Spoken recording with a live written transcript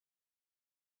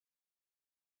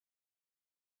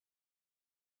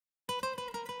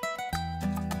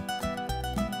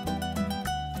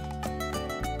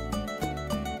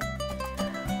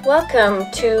Welcome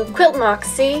to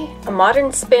QuiltMoxie, a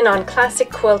modern spin on classic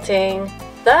quilting,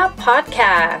 the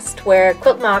podcast where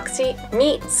QuiltMoxie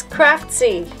meets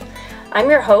Craftsy. I'm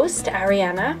your host,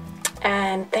 Ariana,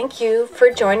 and thank you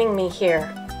for joining me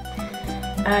here.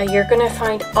 You're going to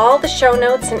find all the show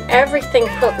notes and everything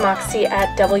QuiltMoxie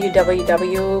at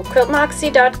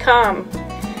www.QuiltMoxie.com.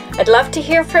 I'd love to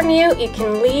hear from you. You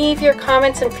can leave your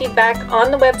comments and feedback on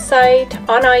the website,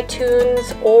 on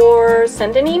iTunes, or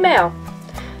send an email.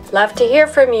 Love to hear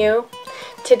from you.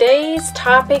 Today's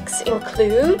topics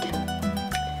include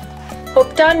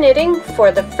hooked on knitting for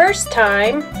the first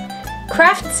time,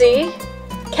 Craftsy,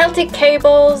 Celtic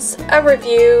Cables, a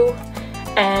review,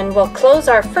 and we'll close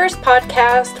our first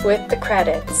podcast with the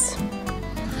credits.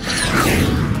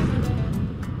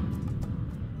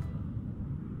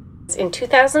 In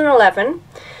 2011,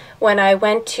 when I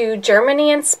went to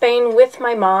Germany and Spain with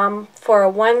my mom for a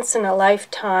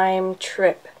once-in-a-lifetime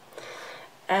trip.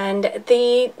 And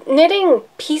the knitting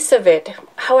piece of it,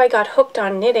 how I got hooked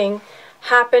on knitting,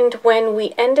 happened when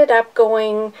we ended up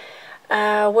going,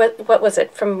 what was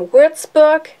it, from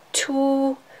Würzburg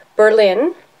to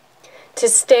Berlin to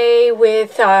stay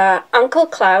with Uncle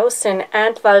Klaus and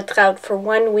Aunt Waltraud for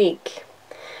 1 week.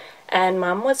 And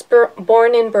Mom was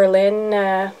born in Berlin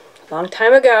a long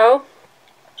time ago.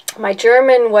 My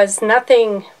German was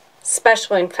nothing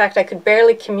special. In fact, I could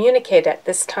barely communicate at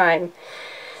this time.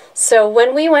 So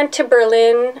when we went to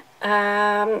Berlin,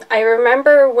 I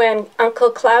remember when Uncle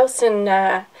Klaus and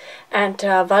Aunt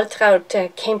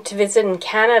Waltraud came to visit in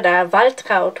Canada,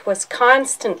 Waltraud was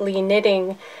constantly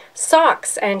knitting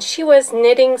socks, and she was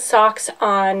knitting socks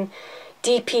on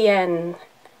DPNs,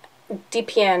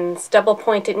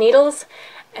 double-pointed needles,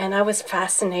 and I was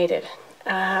fascinated.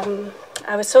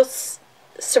 I was so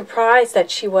surprised that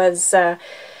she was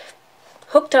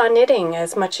hooked on knitting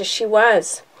as much as she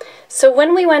was. So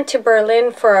when we went to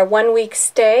Berlin for a 1-week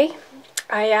stay,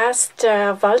 I asked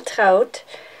Waltraud,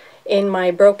 in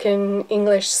my broken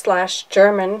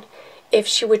English/German, if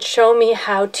she would show me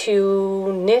how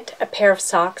to knit a pair of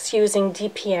socks using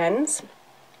DPNs,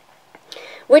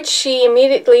 which she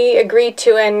immediately agreed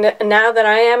to. And now that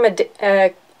I am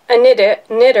a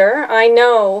knitter, I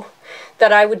know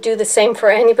that I would do the same for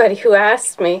anybody who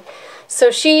asked me. So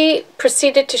she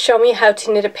proceeded to show me how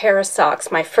to knit a pair of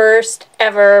socks, my first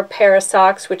ever pair of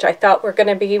socks, which I thought were going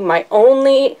to be my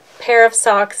only pair of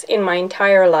socks in my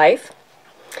entire life,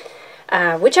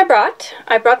 which I brought.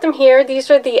 I brought them here.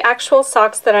 These are the actual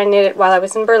socks that I knitted while I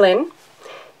was in Berlin.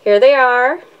 Here they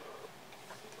are.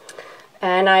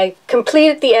 And I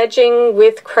completed the edging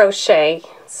with crochet.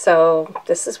 So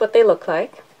this is what they look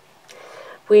like.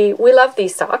 We love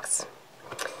these socks.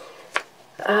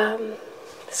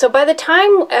 So by the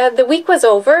time the week was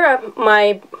over,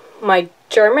 my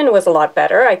German was a lot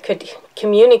better. I could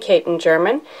communicate in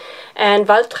German. And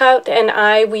Waltraud and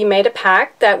I, we made a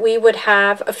pact that we would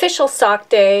have official sock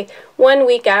day 1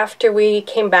 week after we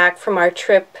came back from our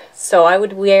trip. So I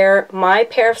would wear my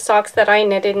pair of socks that I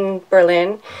knitted in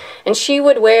Berlin, and she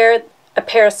would wear a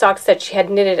pair of socks that she had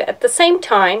knitted at the same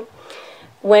time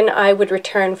when I would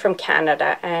return from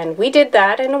Canada. And we did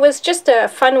that, and it was just a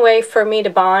fun way for me to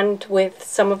bond with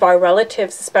some of our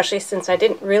relatives, especially since I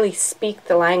didn't really speak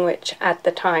the language at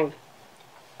the time.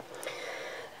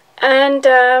 And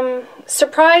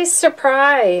surprise,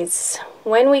 surprise,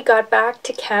 when we got back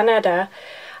to Canada,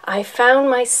 I found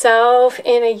myself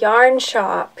in a yarn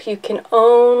shop. You can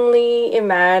only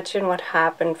imagine what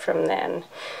happened from then.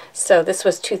 So this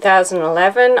was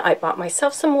 2011. I bought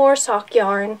myself some more sock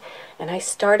yarn, and I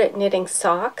started knitting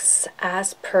socks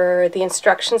as per the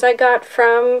instructions I got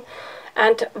from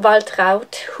Aunt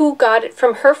Waltraud, who got it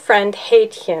from her friend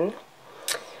Hätchen.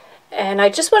 And I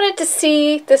just wanted to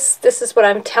see, this is what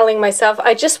I'm telling myself,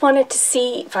 I just wanted to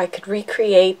see if I could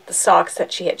recreate the socks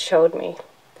that she had showed me.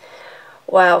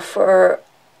 Well, for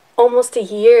almost a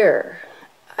year,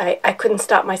 I couldn't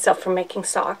stop myself from making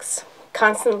socks.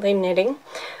 Constantly knitting.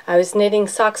 I was knitting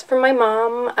socks for my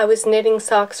mom. I was knitting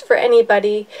socks for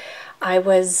anybody. I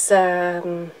was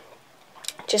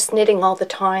just knitting all the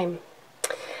time.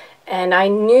 And I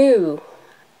knew.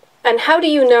 And how do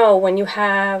you know when you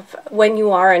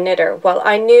are a knitter? Well,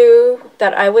 I knew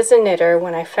that I was a knitter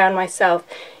when I found myself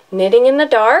knitting in the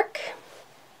dark.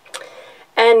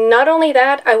 And not only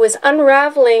that, I was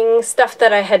unraveling stuff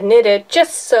that I had knitted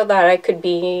just so that I could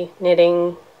be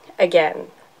knitting again.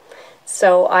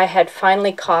 So I had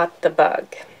finally caught the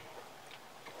bug.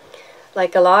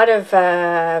 Like a lot of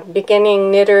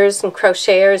beginning knitters and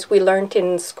crocheters, we learned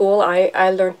in school. I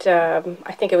learned,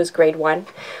 I think it was grade 1,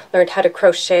 learned how to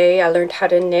crochet. I learned how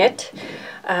to knit.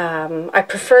 I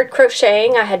preferred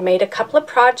crocheting. I had made a couple of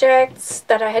projects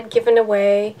that I had given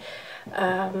away.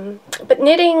 But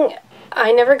knitting,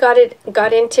 I never got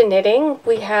into knitting.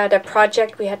 We had a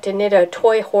project, we had to knit a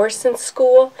toy horse in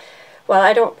school. Well,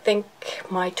 I don't think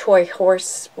my toy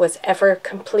horse was ever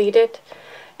completed.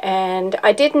 And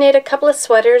I did knit a couple of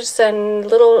sweaters and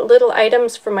little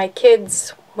items for my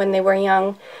kids when they were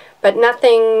young, but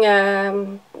nothing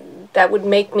that would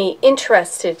make me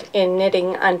interested in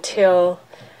knitting until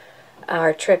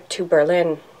our trip to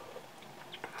Berlin.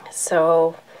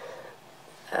 So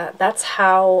that's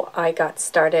how I got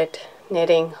started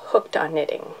knitting, hooked on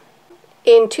knitting.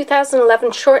 In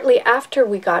 2011, shortly after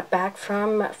we got back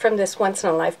from this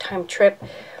once-in-a-lifetime trip,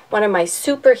 one of my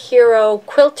superhero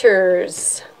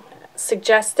quilters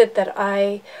suggested that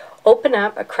I open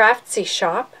up a Craftsy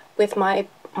shop with my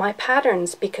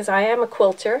patterns, because I am a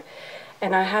quilter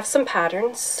and I have some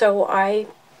patterns. So I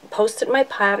posted my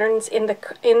patterns in the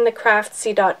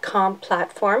Craftsy.com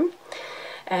platform.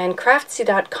 And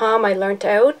Craftsy.com I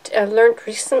learned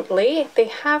recently. They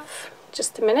have,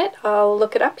 just a minute, I'll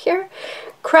look it up here.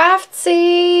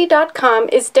 Craftsy.com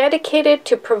is dedicated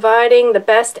to providing the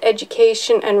best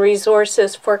education and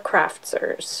resources for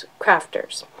crafters.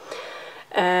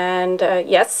 And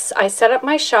yes, I set up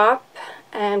my shop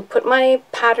and put my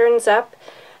patterns up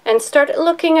and started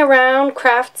looking around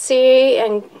Craftsy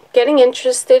and getting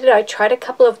interested. I tried a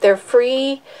couple of their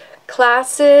free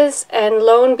classes, and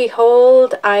lo and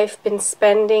behold, I've been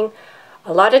spending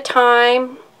a lot of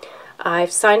time.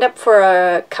 I've signed up for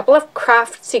a couple of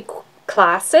Craftsy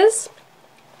classes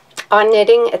on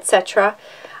knitting, etc.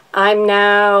 I'm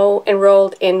now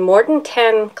enrolled in more than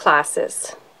 10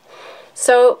 classes.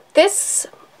 So this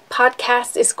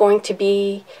podcast is going to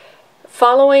be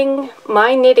following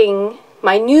my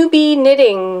newbie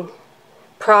knitting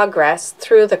progress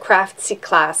through the Craftsy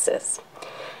classes.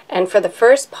 And for the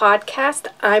first podcast,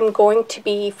 I'm going to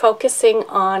be focusing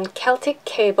on Celtic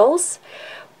Cables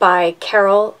by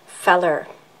Carol Feller.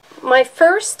 My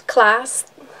first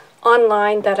class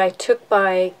online that I took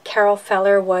by Carol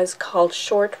Feller was called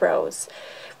Short Rows,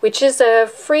 which is a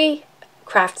free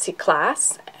Craftsy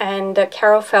class, and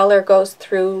Carol Feller goes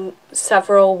through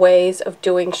several ways of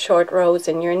doing short rows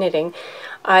in your knitting.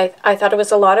 I thought it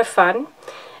was a lot of fun,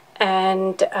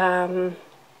 and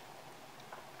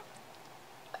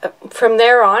from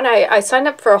there on, I signed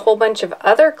up for a whole bunch of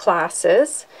other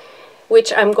classes,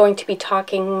 which I'm going to be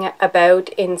talking about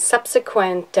in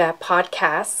subsequent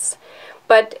podcasts.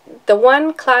 But the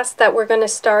one class that we're going to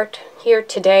start here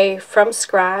today from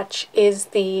scratch is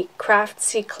the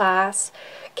Craftsy class,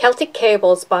 Celtic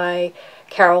Cables by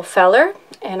Carol Feller,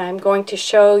 and I'm going to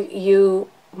show you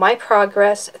my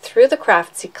progress through the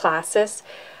Craftsy classes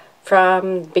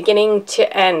from beginning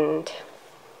to end.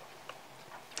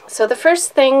 So the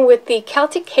first thing with the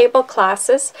Celtic Cable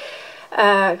classes,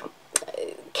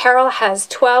 Carol has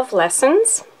 12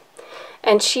 lessons,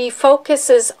 and she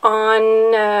focuses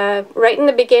on, right in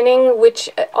the beginning, which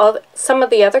some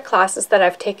of the other classes that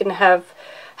I've taken have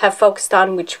focused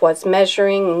on, which was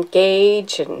measuring and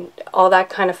gauge and all that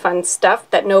kind of fun stuff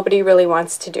that nobody really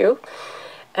wants to do.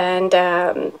 And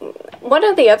one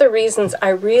of the other reasons I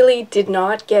really did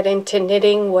not get into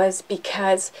knitting was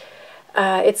because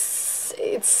it's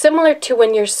similar to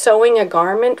when you're sewing a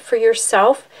garment for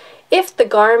yourself. If the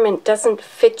garment doesn't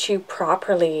fit you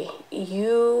properly,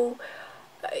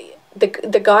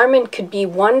 the garment could be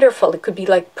wonderful. It could be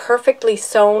like perfectly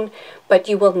sewn, but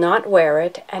you will not wear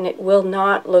it and it will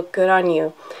not look good on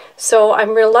you. So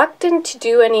I'm reluctant to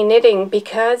do any knitting,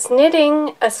 because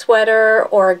knitting a sweater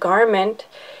or a garment,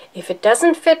 if it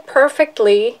doesn't fit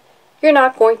perfectly, you're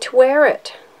not going to wear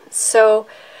it. So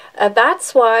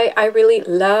that's why I really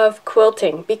love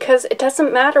quilting, because it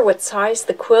doesn't matter what size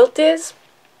the quilt is,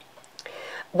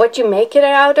 what you make it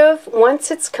out of. Once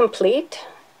it's complete,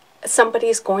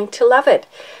 somebody's going to love it.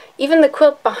 Even the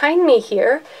quilt behind me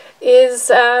here is,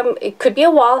 it could be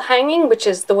a wall hanging, which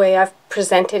is the way I've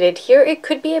presented it here. It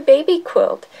could be a baby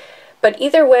quilt. But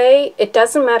either way, it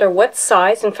doesn't matter what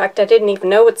size. In fact, I didn't even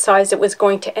know what size it was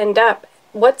going to end up.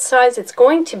 What size it's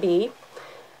going to be,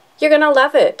 you're going to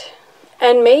love it.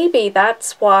 And maybe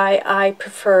that's why I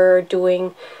prefer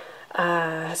doing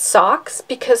socks,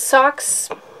 because socks,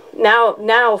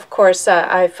 now of course,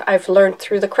 I've learned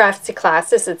through the Craftsy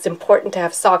classes it's important to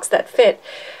have socks that fit,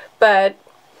 but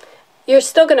you're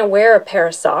still going to wear a pair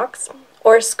of socks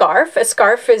or a scarf. A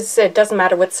scarf is, it doesn't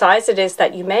matter what size it is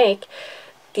that you make,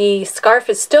 the scarf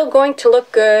is still going to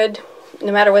look good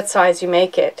no matter what size you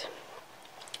make it.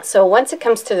 So once it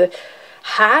comes to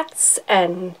hats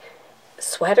and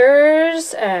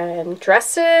sweaters and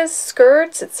dresses,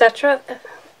 skirts, etc.,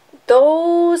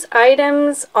 those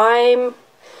items I'm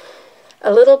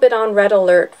a little bit on red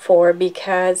alert for,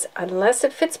 because unless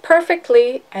it fits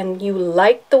perfectly and you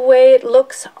like the way it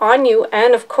looks on you,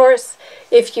 and of course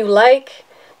if you like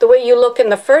the way you look in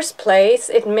the first place,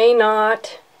 it may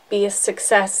not be a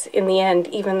success in the end,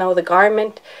 even though the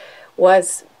garment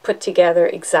was put together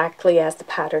exactly as the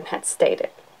pattern had stated.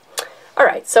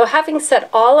 Alright, so having said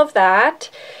all of that,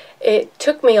 it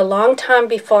took me a long time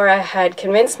before I had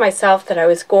convinced myself that I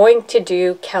was going to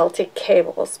do Celtic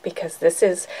Cables, because this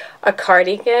is a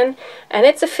cardigan and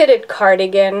it's a fitted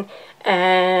cardigan,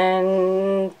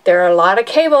 and there are a lot of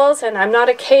cables and I'm not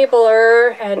a cabler,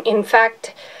 and in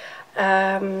fact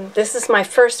this is my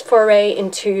first foray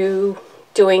into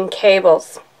doing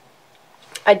cables.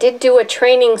 I did do a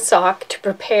training sock to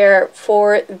prepare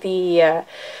for the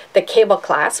cable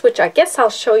class, which I guess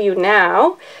I'll show you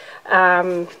now.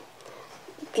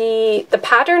 The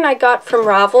pattern I got from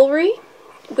Ravelry,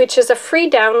 which is a free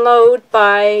download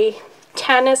by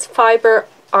Tannis Fiber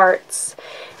Arts,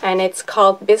 and it's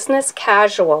called Business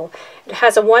Casual. It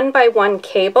has a 1x1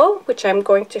 cable, which I'm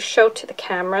going to show to the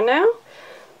camera now.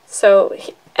 So,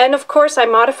 and of course I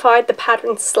modified the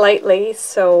pattern slightly,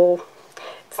 so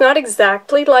it's not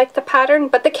exactly like the pattern,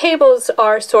 but the cables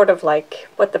are sort of like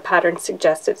what the pattern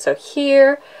suggested. So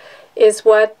here is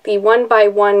what the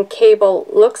 1x1 cable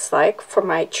looks like for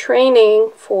my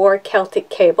training for Celtic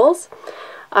Cables.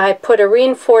 I put a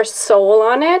reinforced sole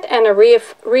on it and a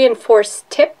reinforced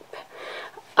tip.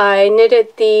 I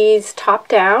knitted these top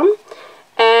down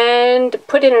and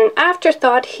put in an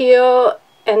afterthought heel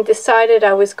and decided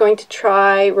I was going to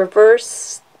try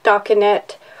reverse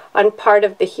stockinette on part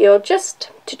of the heel,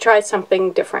 just to try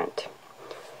something different.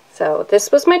 So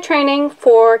this was my training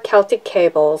for Celtic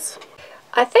Cables.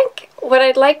 I think what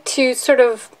I'd like to sort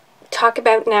of talk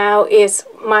about now is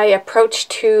my approach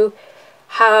to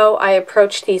how I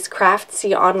approach these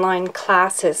Craftsy online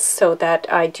classes so that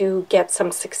I do get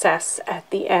some success at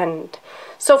the end.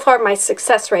 So far my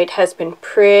success rate has been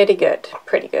pretty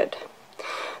good.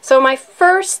 So my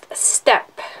first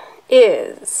step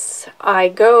is I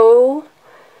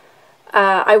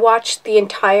watch the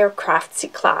entire Craftsy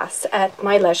class at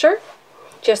my leisure,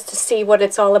 just to see what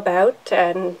it's all about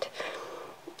and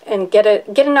get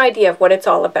an idea of what it's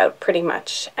all about, pretty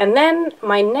much. And then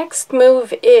my next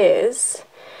move is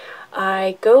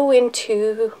I go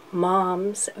into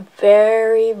Mom's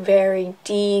very, very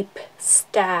deep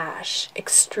stash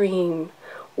extreme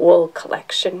wool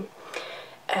collection,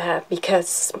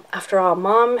 because after all,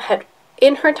 Mom had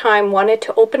in her time wanted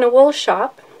to open a wool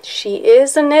shop. She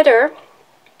is a knitter,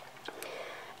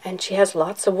 and she has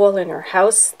lots of wool in her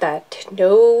house that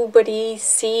nobody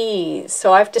sees.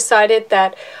 So I've decided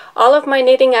that all of my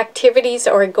knitting activities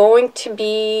are going to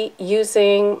be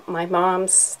using my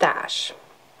mom's stash.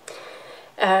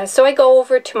 So I go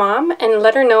over to Mom and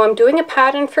let her know I'm doing a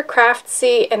pattern for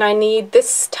Craftsy and I need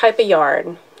this type of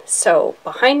yarn. So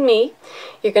behind me,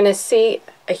 you're going to see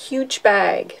a huge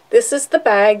bag. This is the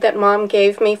bag that Mom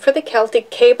gave me for the Celtic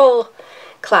Cable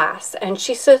class. And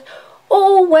she says,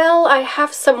 oh, well, I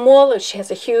have some wool, and she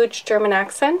has a huge German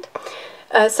accent,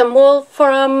 some wool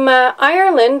from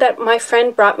Ireland that my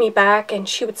friend brought me back, and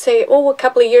she would say, oh, a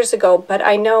couple of years ago, but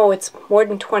I know it's more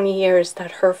than 20 years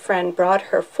that her friend brought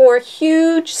her 4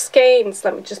 huge skeins.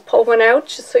 Let me just pull one out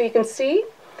just so you can see.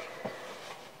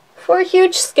 4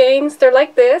 huge skeins, they're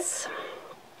like this,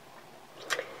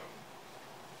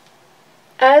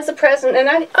 as a present. And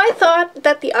I thought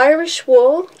that the Irish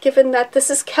wool, given that this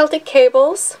is Celtic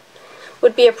Cables,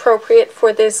 would be appropriate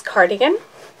for this cardigan.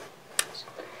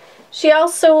 She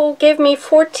also gave me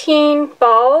 14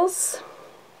 balls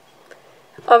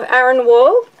of Aran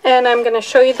wool, and I'm going to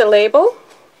show you the label.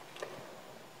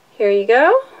 Here you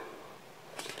go.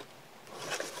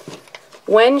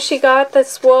 When she got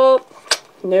this wool,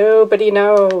 nobody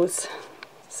knows.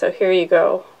 So here you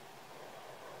go.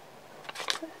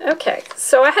 Okay,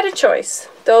 so I had a choice.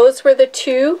 Those were the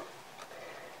 2.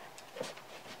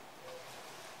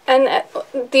 And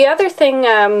the other thing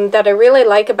that I really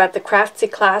like about the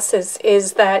Craftsy classes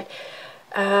is that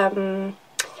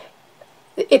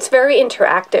it's very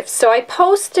interactive. So I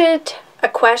posted a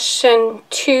question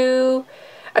to,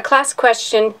 a class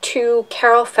question to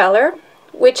Carol Feller,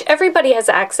 which everybody has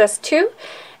access to.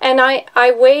 And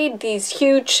I weighed these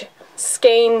huge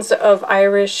skeins of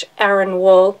Irish Aran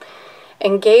wool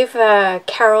and gave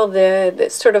Carol the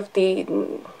sort of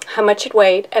the how much it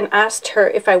weighed, and asked her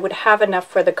if I would have enough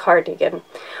for the cardigan.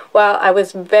 Well, I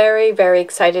was very, very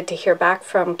excited to hear back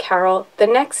from Carol the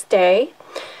next day,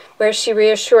 where she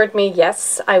reassured me,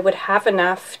 yes, I would have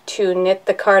enough to knit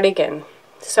the cardigan.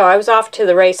 So I was off to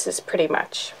the races pretty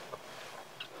much.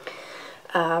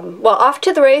 Well, off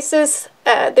to the races,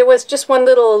 there was just one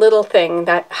little thing,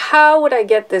 that how would I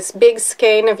get this big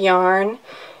skein of yarn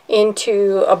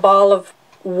into a ball of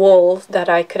wool that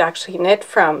I could actually knit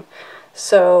from.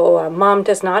 So Mom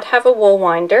does not have a wool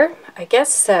winder. I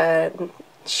guess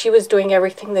she was doing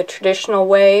everything the traditional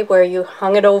way, where you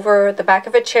hung it over the back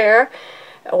of a chair,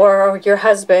 or your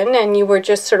husband, and you were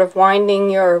just sort of winding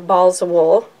your balls of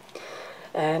wool.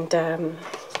 And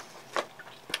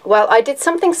well, I did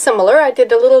something similar. I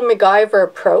did a little MacGyver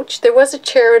approach. There was a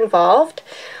chair involved.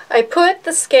 I put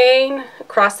the skein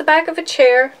across the back of a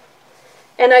chair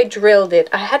and I drilled it.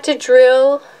 I had to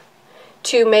drill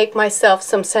to make myself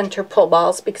some center pull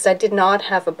balls because I did not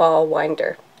have a ball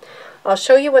winder. I'll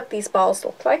show you what these balls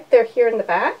look like. They're here in the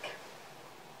back.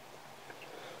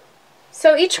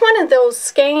 So each one of those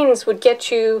skeins would get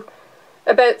you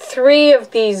about 3 of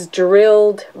these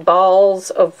drilled balls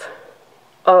of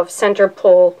center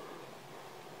pull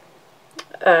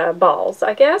balls,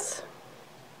 I guess.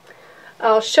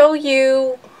 I'll show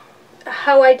you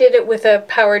how I did it with a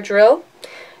power drill.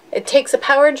 It takes a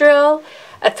power drill,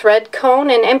 a thread cone,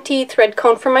 an empty thread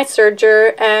cone for my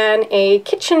serger, and a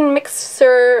kitchen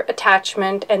mixer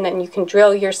attachment, and then you can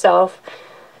drill yourself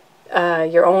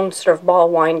your own sort of ball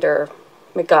winder,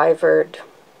 MacGyvered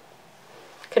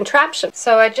contraption.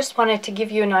 So I just wanted to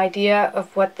give you an idea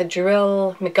of what the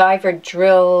MacGyver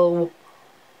drill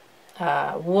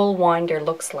wool winder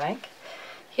looks like.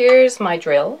 Here's my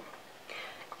drill.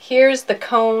 Here's the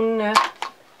cone,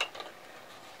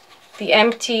 the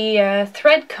empty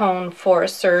thread cone for a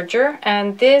serger,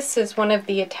 and this is one of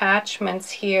the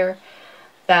attachments here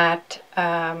that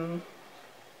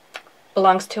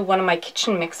belongs to one of my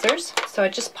kitchen mixers. So I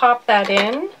just popped that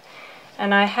in,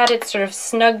 and I had it sort of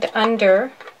snugged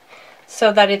under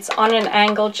so that it's on an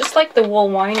angle just like the wool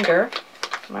winder.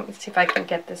 Let me see if I can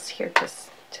get this here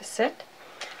to sit.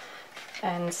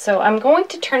 And so I'm going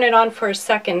to turn it on for a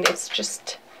second. It's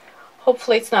just,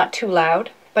 hopefully it's not too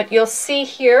loud. But you'll see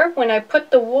here, when I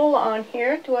put the wool on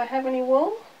here, do I have any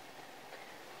wool?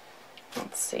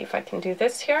 Let's see if I can do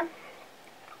this here.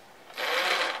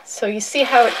 So you see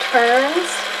how it turns?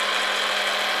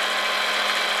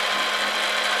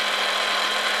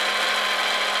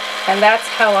 And that's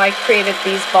how I created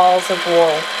these balls of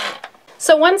wool.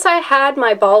 So once I had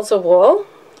my balls of wool,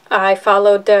 I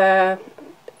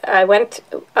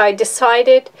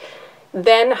decided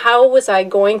then how was I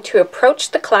going to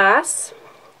approach the class,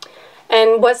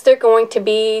 and was there going to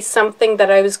be something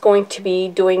that I was going to be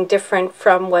doing different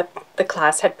from what the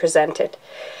class had presented.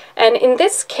 And in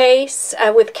this case,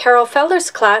 with Carol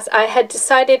Feller's class, I had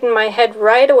decided in my head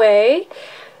right away,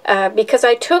 because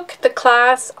I took the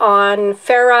class on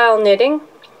Fair Isle knitting,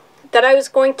 that I was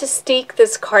going to steek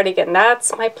this cardigan.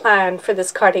 That's my plan for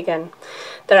this cardigan,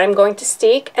 that I'm going to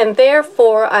steek, and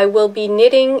therefore I will be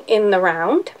knitting in the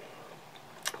round.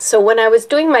 So when I was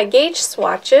doing my gauge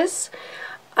swatches,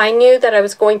 I knew that I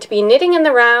was going to be knitting in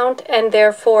the round, and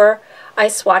therefore I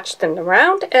swatched in the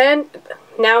round, and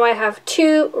now I have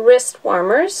 2 wrist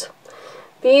warmers.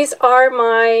 These are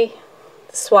my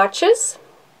swatches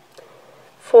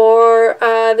for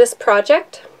this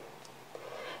project.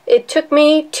 It took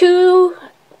me two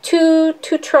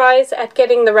tries at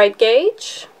getting the right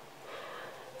gauge.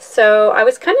 So I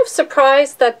was kind of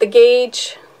surprised that the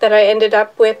gauge that I ended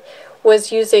up with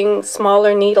was using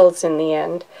smaller needles in the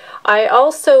end.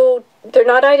 They're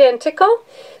not identical.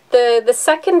 The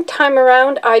second time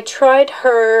around I tried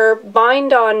her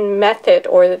bind-on method,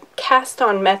 or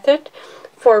cast-on method,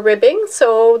 for ribbing.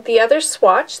 So the other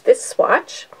swatch, this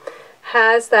swatch,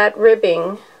 has that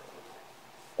ribbing,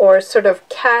 or sort of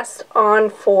cast on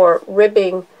for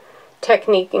ribbing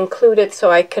technique included,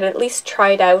 so I could at least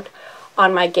try it out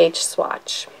on my gauge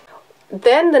swatch.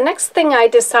 Then the next thing I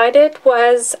decided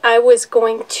was I was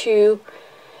going to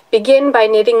begin by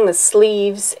knitting the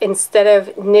sleeves instead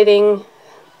of knitting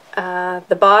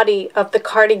the body of the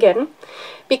cardigan,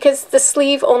 because the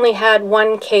sleeve only had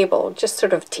 1 cable, just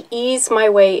sort of to ease my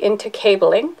way into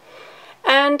cabling.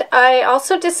 And I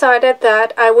also decided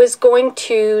that I was going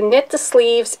to knit the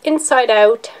sleeves inside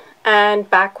out and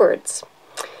backwards.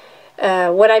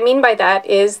 What I mean by that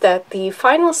is that the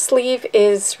final sleeve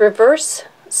is reverse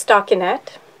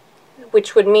stockinette,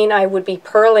 which would mean I would be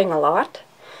purling a lot.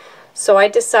 So I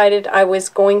decided I was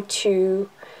going to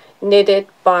knit it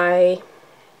by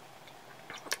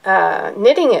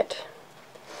knitting it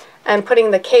and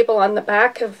putting the cable on the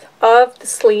back of the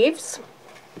sleeves.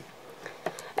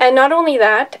 And not only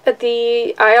that,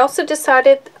 I also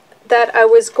decided that I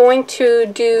was going to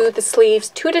do the sleeves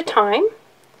 2 at a time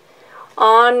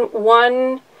on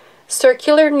one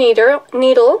circular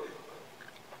needle,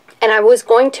 and I was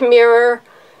going to mirror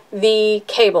the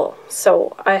cable.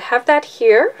 So I have that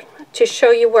here to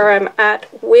show you where I'm at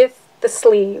with the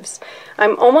sleeves.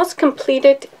 I'm almost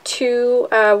completed to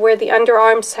where the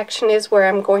underarm section is, where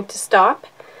I'm going to stop.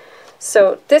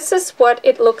 So this is what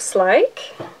it looks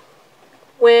like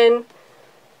when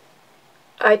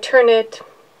I turn it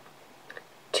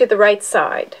to the right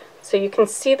side. So you can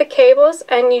see the cables,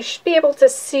 and you should be able to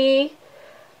see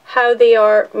how they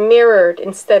are mirrored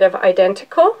instead of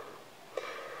identical.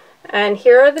 And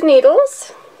here are the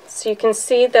needles. So you can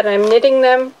see that I'm knitting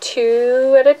them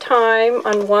 2 at a time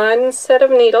on one set of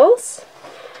needles.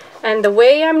 And the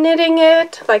way I'm knitting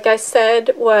it, like I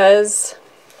said, was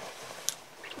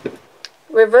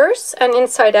reverse and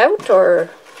inside out, or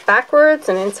backwards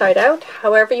and inside out,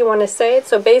 however you want to say it.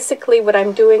 So basically what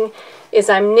I'm doing is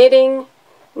I'm knitting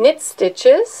knit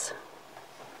stitches,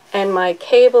 and my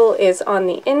cable is on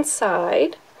the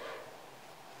inside.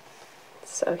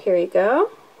 So here you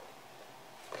go.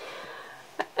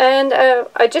 And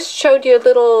I just showed you a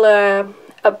little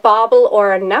a bobble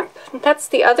or a nap. That's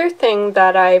the other thing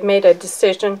that I made a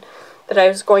decision that I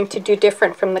was going to do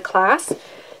different from the class.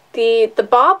 The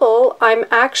bobble, I'm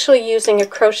actually using a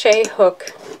crochet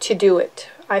hook to do it.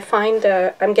 I find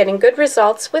I'm getting good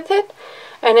results with it,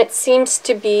 and it seems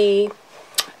to be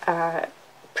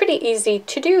pretty easy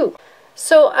to do.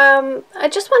 So I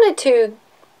just wanted to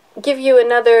give you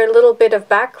another little bit of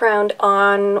background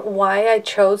on why I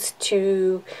chose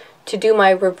to do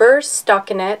my reverse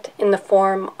stockinette in the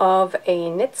form of a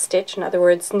knit stitch. In other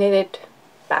words, knit it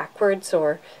backwards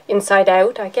or inside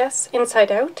out, I guess,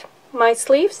 inside out, my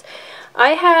sleeves. I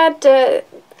had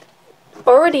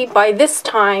already by this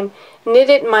time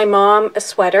knitted my mom a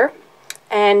sweater,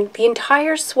 and the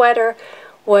entire sweater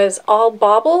was all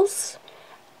bobbles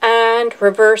and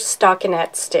reverse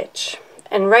stockinette stitch.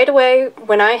 And right away,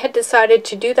 when I had decided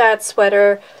to do that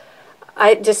sweater,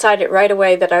 I decided right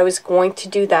away that I was going to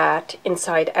do that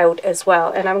inside out as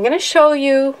well. And I'm going to show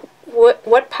you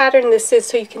what pattern this is,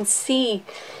 so you can see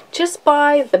just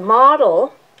by the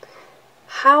model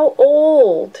how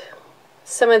old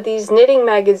some of these knitting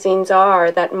magazines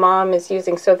are that Mom is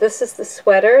using. So this is the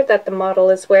sweater that the model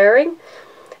is wearing,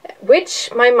 which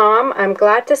my mom, I'm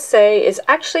glad to say, is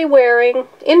actually wearing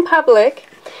in public,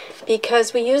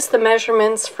 because we used the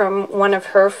measurements from one of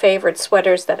her favorite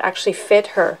sweaters that actually fit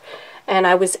her. And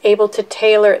I was able to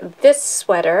tailor this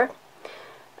sweater,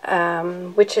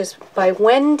 which is by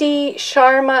Wendy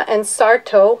Sharma and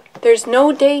Sarto. There's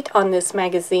no date on this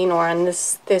magazine or on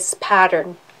this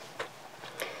pattern.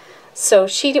 So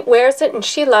she wears it and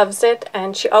she loves it,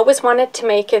 and she always wanted to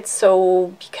make it.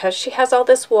 So because she has all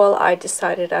this wool, I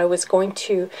decided I was going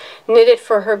to knit it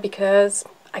for her, because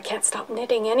I can't stop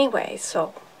knitting anyway.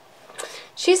 So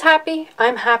she's happy,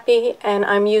 I'm happy, and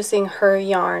I'm using her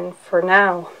yarn for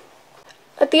now.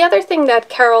 But the other thing that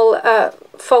Carol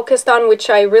focused on, which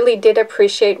I really did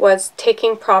appreciate, was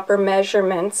taking proper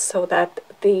measurements so that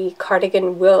the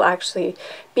cardigan will actually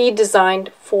be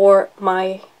designed for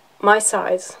my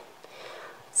size.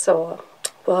 So,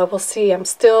 well, we'll see. I'm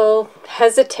still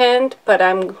hesitant, but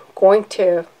I'm going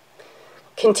to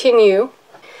continue.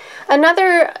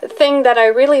 Another thing that I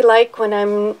really like when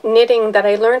I'm knitting, that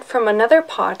I learned from another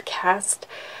podcast,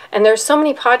 and there's so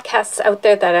many podcasts out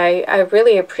there that I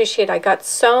really appreciate. I got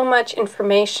so much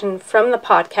information from the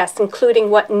podcast, including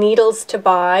what needles to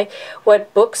buy,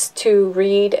 what books to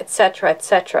read, etc.,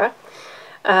 etc.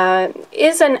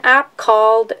 Is an app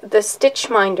called the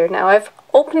StitchMinder. Now, I've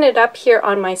opened it up here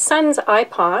on my son's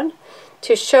iPod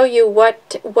to show you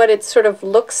what it sort of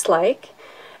looks like.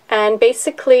 And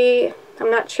basically,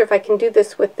 I'm not sure if I can do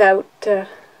this without,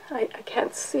 I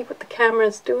can't see what the camera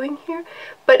is doing here.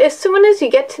 But as soon as you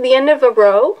get to the end of a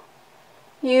row,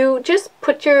 you just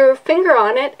put your finger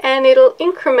on it and it'll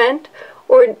increment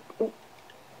or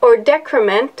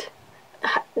decrement,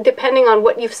 depending on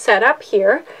what you've set up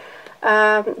here,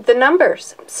 the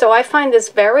numbers. So I find this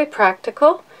very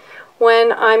practical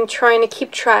when I'm trying to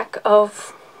keep track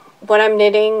of what I'm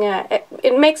knitting.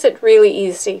 It makes it really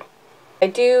easy. I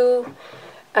do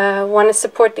want to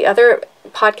support the other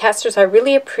podcasters. I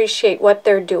really appreciate what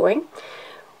they're doing.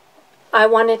 I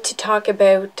wanted to talk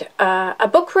about a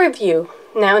book review.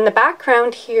 Now, in the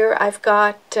background here, I've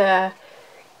got Carol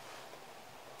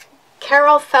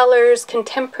Feller's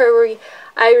Contemporary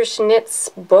Irish Knits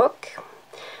book,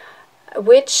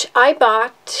 which I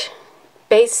bought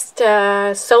based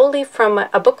solely from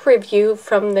a book review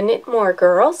from the Knitmore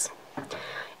girls.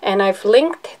 And I've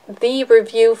linked the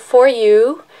review for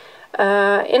you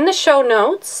in the show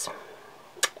notes.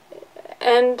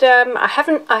 and I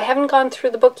haven't gone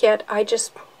through the book yet. I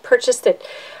just purchased it.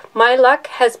 My luck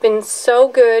has been so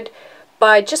good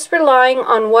by just relying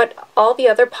on what all the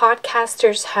other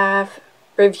podcasters have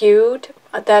reviewed,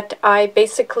 that I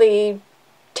basically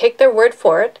take their word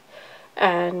for it,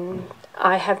 and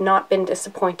I have not been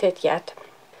disappointed yet.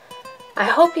 I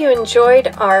hope you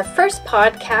enjoyed our first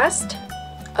podcast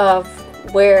of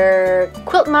where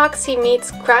QuiltMoxie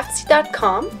meets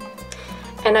Craftsy.com,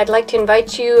 and I'd like to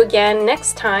invite you again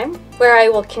next time, where I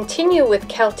will continue with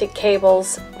Celtic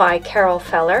Cables by Carol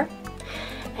Feller,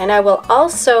 and I will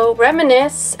also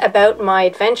reminisce about my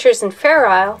adventures in Fair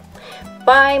Isle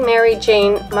by Mary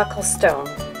Jane Mucklestone.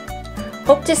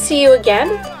 Hope to see you again.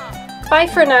 Bye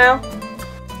for now.